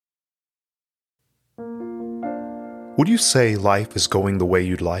Would you say life is going the way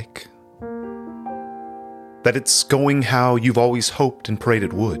you'd like? That it's going how you've always hoped and prayed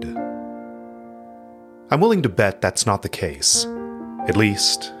it would? I'm willing to bet that's not the case. At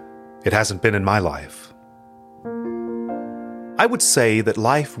least, it hasn't been in my life. I would say that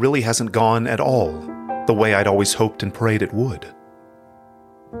life really hasn't gone at all the way I'd always hoped and prayed it would.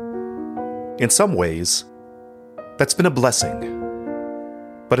 In some ways, that's been a blessing.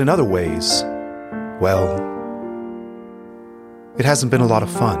 But in other ways, well, it hasn't been a lot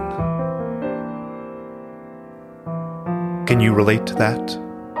of fun. Can you relate to that?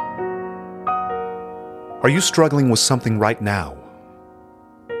 Are you struggling with something right now?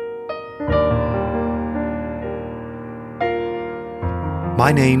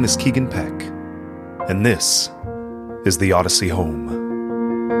 My name is Keegan Peck, and this is the Odyssey Home.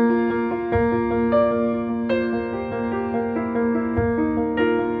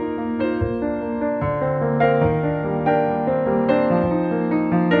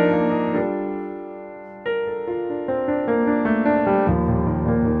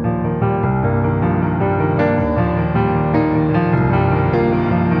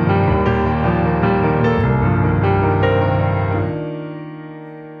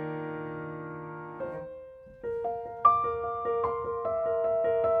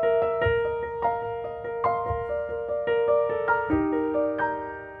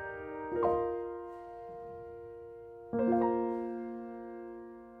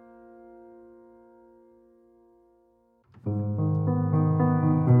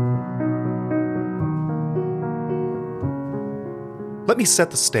 Let me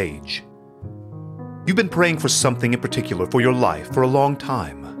set the stage. You've been praying for something in particular for your life for a long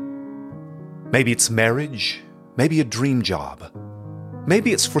time. Maybe it's marriage, maybe a dream job.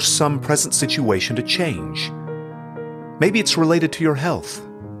 Maybe it's for some present situation to change. Maybe it's related to your health.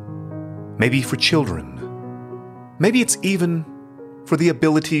 Maybe for children. Maybe it's even for the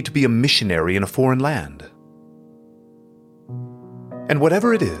ability to be a missionary in a foreign land. And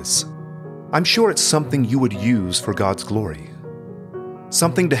whatever it is, I'm sure it's something you would use for God's glory.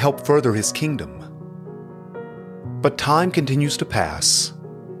 Something to help further His kingdom. But time continues to pass,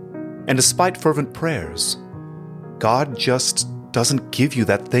 and despite fervent prayers, God just doesn't give you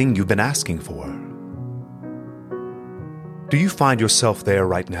that thing you've been asking for. Do you find yourself there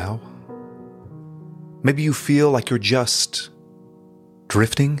right now? Maybe you feel like you're just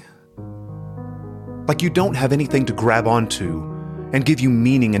drifting? Like you don't have anything to grab onto and give you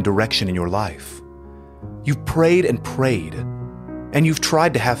meaning and direction in your life. You've prayed and prayed, and you've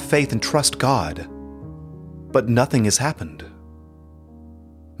tried to have faith and trust God, but nothing has happened.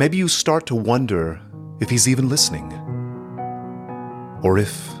 Maybe you start to wonder if He's even listening, or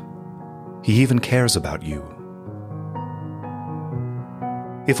if He even cares about you.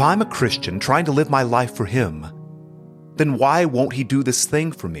 If I'm a Christian trying to live my life for Him, then why won't He do this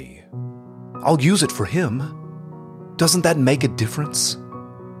thing for me? I'll use it for Him. Doesn't that make a difference?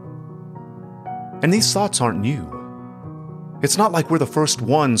 And these thoughts aren't new. It's not like we're the first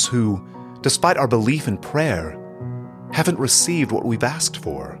ones who, despite our belief in prayer, haven't received what we've asked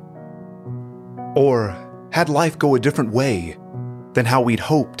for, or had life go a different way than how we'd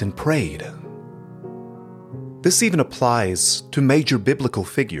hoped and prayed. This even applies to major biblical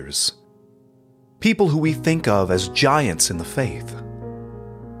figures, people who we think of as giants in the faith.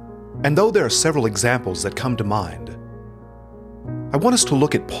 And though there are several examples that come to mind, I want us to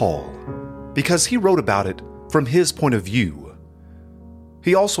look at Paul, because he wrote about it from his point of view.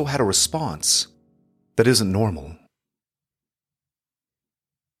 He also had a response that isn't normal.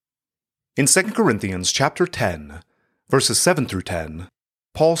 In 2 Corinthians chapter 10, verses 7 through 10,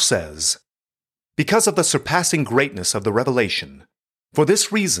 Paul says, "Because of the surpassing greatness of the revelation, for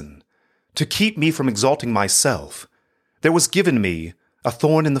this reason, to keep me from exalting myself, there was given me a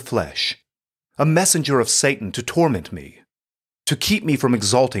thorn in the flesh, a messenger of Satan to torment me, to keep me from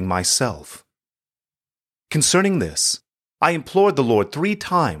exalting myself. Concerning this, I implored the Lord 3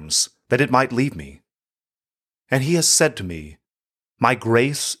 times that it might leave me. And He has said to me, 'My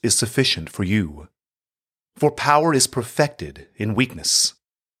grace is sufficient for you, for power is perfected in weakness.'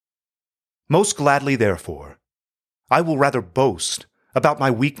 Most gladly, therefore, I will rather boast about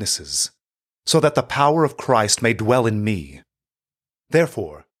my weaknesses, so that the power of Christ may dwell in me.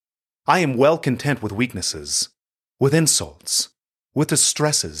 Therefore, I am well content with weaknesses, with insults, with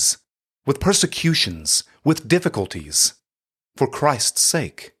distresses, with persecutions, with difficulties, for Christ's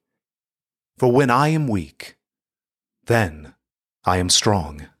sake. For when I am weak, then I am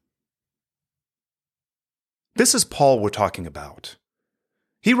strong." This is Paul we're talking about.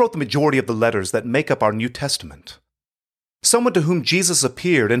 He wrote the majority of the letters that make up our New Testament. Someone to whom Jesus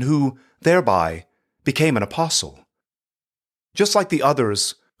appeared and who, thereby, became an apostle, just like the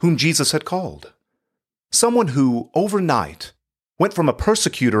others whom Jesus had called. Someone who, overnight, went from a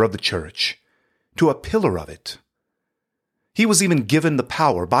persecutor of the church to a pillar of it. He was even given the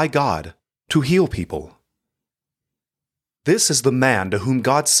power by God to heal people. This is the man to whom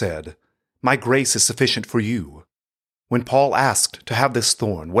God said, "My grace is sufficient for you," when Paul asked to have this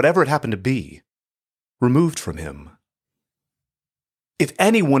thorn, whatever it happened to be, removed from him. If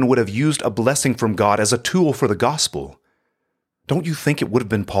anyone would have used a blessing from God as a tool for the gospel, don't you think it would have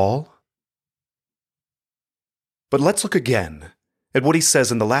been Paul? But let's look again at what he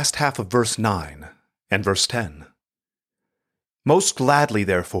says in the last half of verse 9 and verse 10. "Most gladly,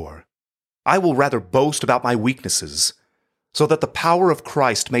 therefore, I will rather boast about my weaknesses, so that the power of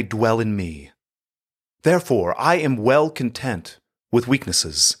Christ may dwell in me. Therefore, I am well content with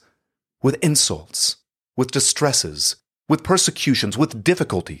weaknesses, with insults, with distresses, with persecutions, with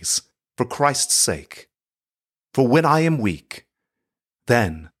difficulties, for Christ's sake. For when I am weak,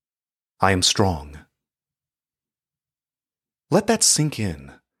 then I am strong." Let that sink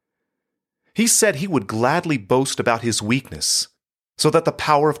in. He said he would gladly boast about his weakness, so that the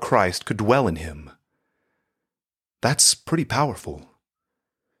power of Christ could dwell in him. That's pretty powerful.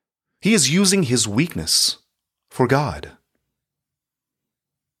 He is using his weakness for God.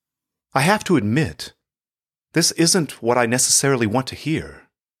 I have to admit, this isn't what I necessarily want to hear.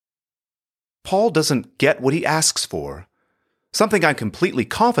 Paul doesn't get what he asks for, something I'm completely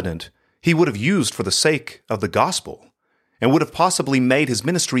confident he would have used for the sake of the gospel, and would have possibly made his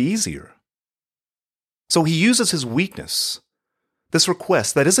ministry easier. So he uses his weakness, this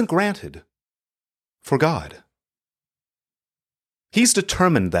request that isn't granted, for God. He's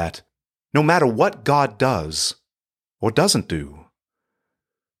determined that no matter what God does or doesn't do,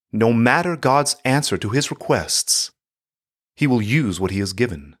 no matter God's answer to his requests, he will use what he has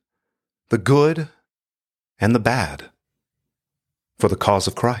given, the good and the bad, for the cause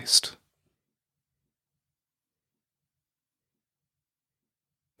of Christ.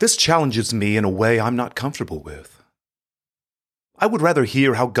 This challenges me in a way I'm not comfortable with. I would rather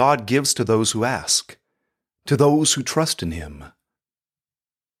hear how God gives to those who ask, to those who trust in him.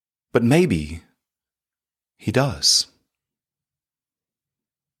 But maybe he does.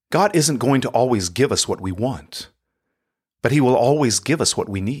 God isn't going to always give us what we want, but he will always give us what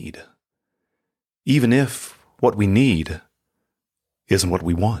we need, even if what we need isn't what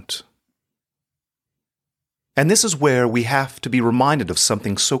we want. And this is where we have to be reminded of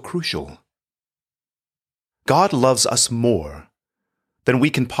something so crucial. God loves us more than we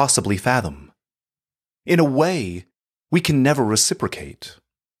can possibly fathom, in a way we can never reciprocate.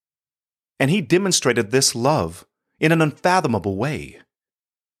 And he demonstrated this love in an unfathomable way.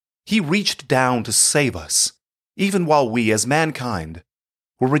 He reached down to save us, even while we, as mankind,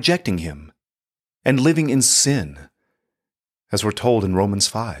 were rejecting him and living in sin, as we're told in Romans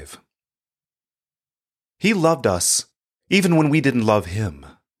 5. He loved us even when we didn't love him.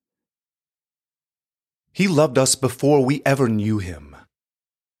 He loved us before we ever knew him.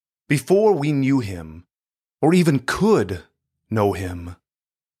 Before we knew him, or even could know him,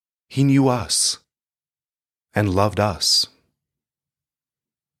 he knew us and loved us.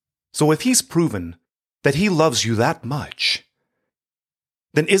 So if he's proven that he loves you that much,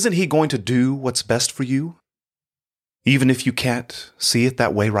 then isn't he going to do what's best for you, even if you can't see it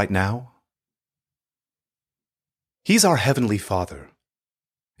that way right now? He's our Heavenly Father,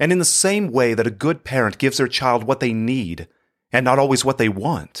 and in the same way that a good parent gives their child what they need and not always what they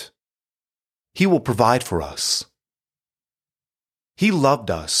want, he will provide for us. He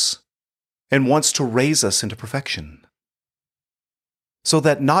loved us and wants to raise us into perfection, so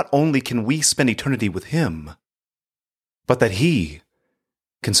that not only can we spend eternity with him, but that he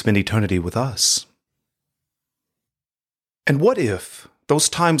can spend eternity with us. And what if those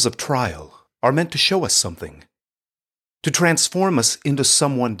times of trial are meant to show us something, to transform us into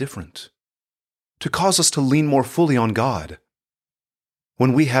someone different, to cause us to lean more fully on God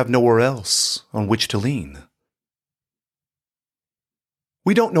when we have nowhere else on which to lean?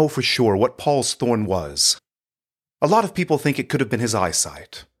 We don't know for sure what Paul's thorn was. A lot of people think it could have been his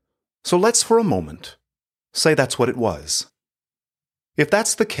eyesight. So let's, for a moment, say that's what it was. If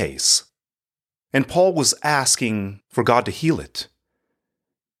that's the case, and Paul was asking for God to heal it,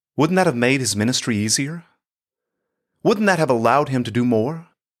 wouldn't that have made his ministry easier? Wouldn't that have allowed him to do more?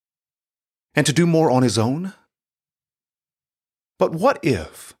 And to do more on his own? But what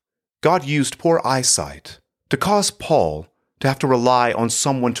if God used poor eyesight to cause Paul to have to rely on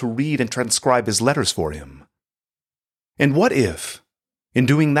someone to read and transcribe his letters for him? And what if, in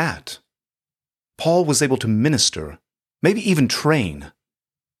doing that, Paul was able to minister, maybe even train,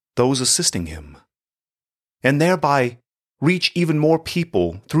 those assisting him, and thereby reach even more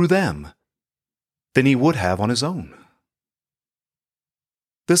people through them than he would have on his own.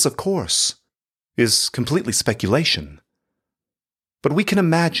 This, of course, is completely speculation, but we can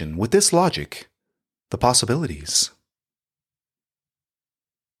imagine, with this logic, the possibilities.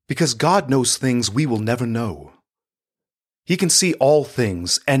 Because God knows things we will never know. He can see all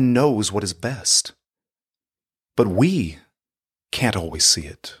things and knows what is best. But we can't always see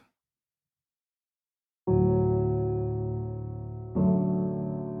it.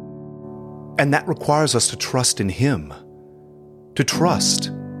 And that requires us to trust in Him, to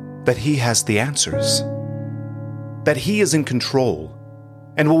trust that He has the answers, that He is in control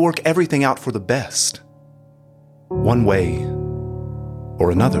and will work everything out for the best, one way or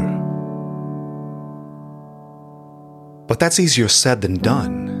another. But that's easier said than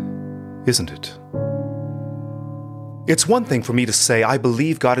done, isn't it? It's one thing for me to say I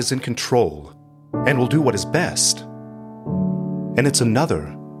believe God is in control and will do what is best, and it's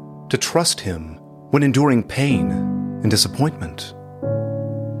another to trust Him when enduring pain and disappointment.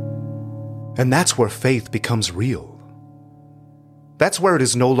 And that's where faith becomes real. That's where it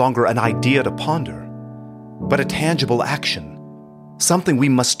is no longer an idea to ponder, but a tangible action, something we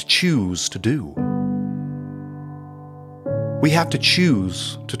must choose to do. We have to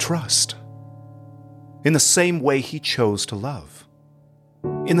choose to trust, in the same way He chose to love,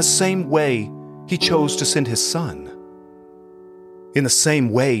 in the same way He chose to send His Son, in the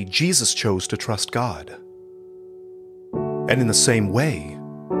same way Jesus chose to trust God, and in the same way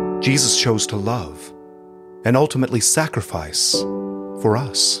Jesus chose to love and ultimately sacrifice for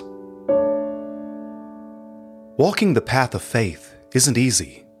us. Walking the path of faith isn't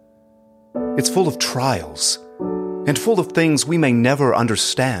easy. It's full of trials and full of things we may never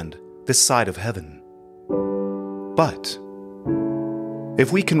understand this side of heaven. But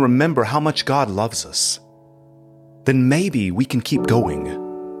if we can remember how much God loves us, then maybe we can keep going,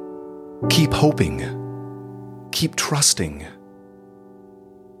 keep hoping, keep trusting,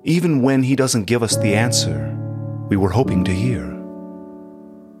 even when He doesn't give us the answer we were hoping to hear.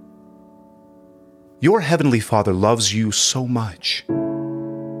 Your Heavenly Father loves you so much.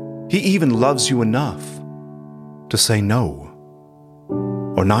 He even loves you enough to say no,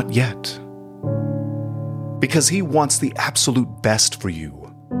 or not yet, because He wants the absolute best for you.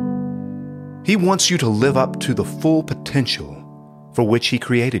 He wants you to live up to the full potential for which He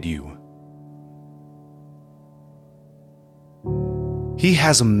created you. He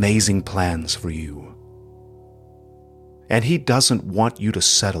has amazing plans for you, and He doesn't want you to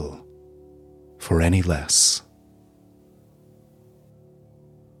settle for any less.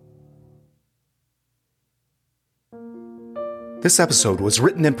 This episode was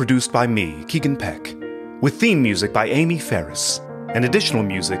written and produced by me, Keegan Peck, with theme music by Amy Ferris, and additional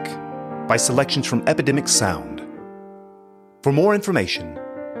music by selections from Epidemic Sound. For more information,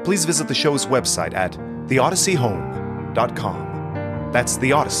 please visit the show's website at theodysseyhome.com. That's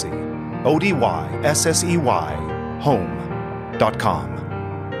The Odyssey, ODYSSEY, home.com.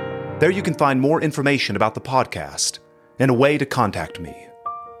 There you can find more information about the podcast and a way to contact me.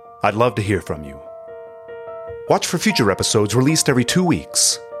 I'd love to hear from you. Watch for future episodes released every 2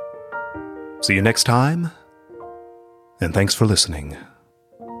 weeks. See you next time, and thanks for listening.